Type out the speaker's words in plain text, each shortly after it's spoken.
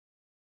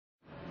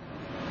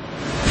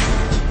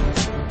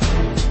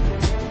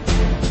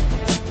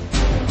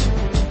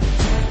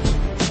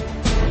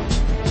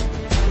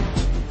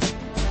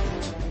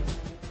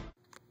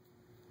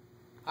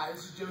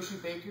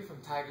Joshu Baker from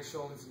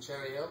Schulmann in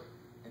Cherry Hill,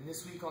 and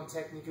this week on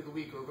Technique of the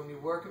Week we're going to be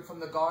working from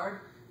the guard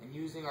and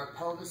using our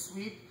pelvis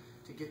sweep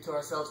to get to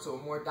ourselves to a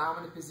more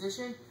dominant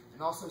position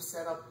and also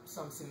set up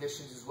some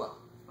submissions as well.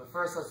 But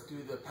first let's do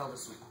the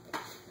pelvis sweep.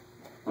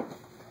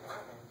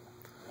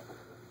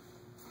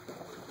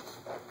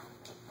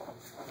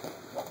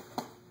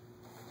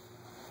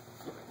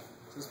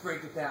 So let's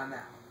break it down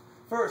now.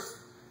 First,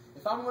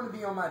 if I'm going to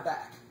be on my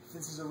back, if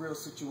this is a real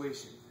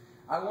situation,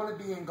 I want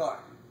to be in guard.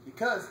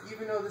 Because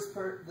even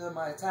though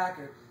my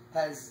attacker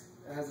has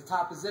a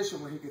top position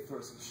where he could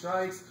throw some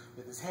strikes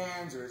with his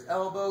hands or his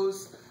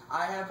elbows,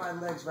 I have my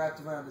legs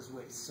wrapped around his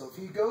waist. So if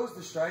he goes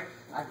to strike,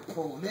 I can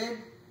pull him in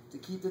to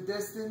keep the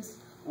distance,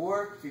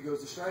 or if he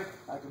goes to strike,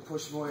 I can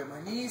push him away at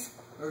my knees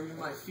or even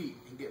my feet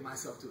and get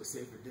myself to a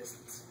safer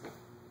distance.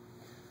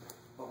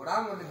 But what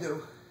I'm going to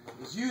do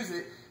is use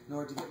it in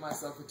order to get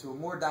myself into a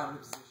more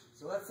dominant position.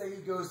 So let's say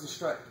he goes to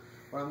strike.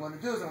 What I'm going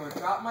to do is I'm going to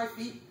drop my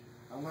feet,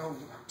 I'm going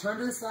to turn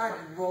to the side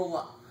and roll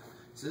up.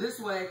 So this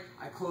way,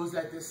 I close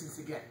that distance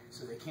again,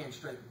 so they can't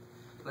strike me.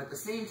 But at the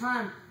same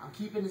time, I'm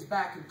keeping his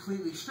back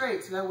completely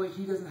straight, so that way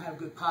he doesn't have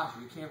good posture.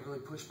 He can't really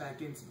push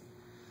back into me.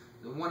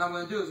 Then what I'm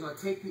going to do is I'm going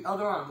to take the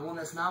other arm, the one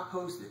that's not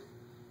posted,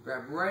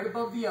 grab right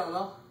above the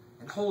elbow,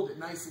 and hold it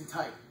nice and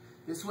tight.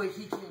 This way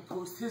he can't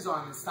post his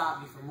arm and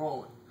stop me from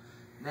rolling.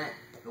 And then,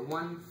 the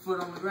one foot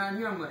on the ground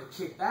here, I'm going to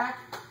kick back.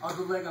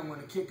 Other leg, I'm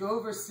going to kick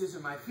over, scissor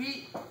my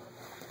feet,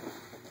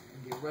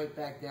 and get right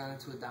back down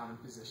into a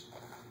dominant position.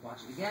 Watch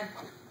it again.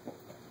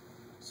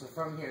 So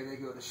from here, they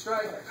go to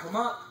strike, I come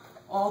up,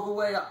 all the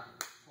way up.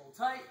 Hold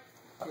tight,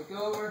 kick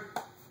over,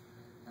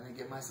 and then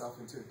get myself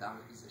into a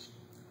dominant position.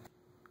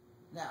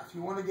 Now, if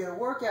you want to get a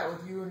workout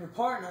with you and your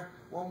partner,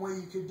 one way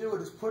you could do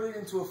it is put it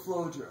into a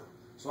flow drill.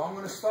 So I'm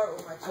going to start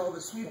with my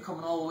pelvis sweep,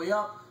 coming all the way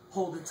up,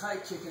 holding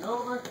tight, kicking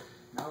over.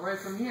 Now right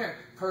from here,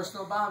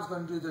 personal Bob's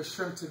going to do the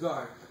shrimp to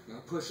guard. You're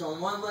going to push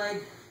on one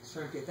leg,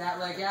 shrimp get that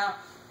leg out,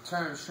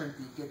 turn, shrimp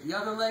get the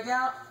other leg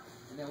out,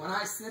 and then when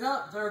I sit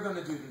up, they're going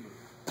to do the move.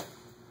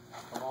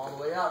 Come all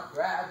the way up,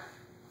 grab,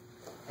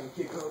 and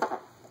kick over.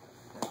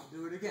 Then I'll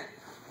do it again.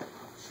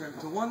 Shrimp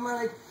to one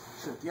leg,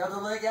 shrimp the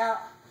other leg out,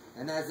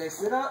 and as they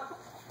sit up,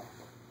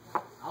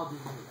 I'll do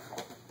the move.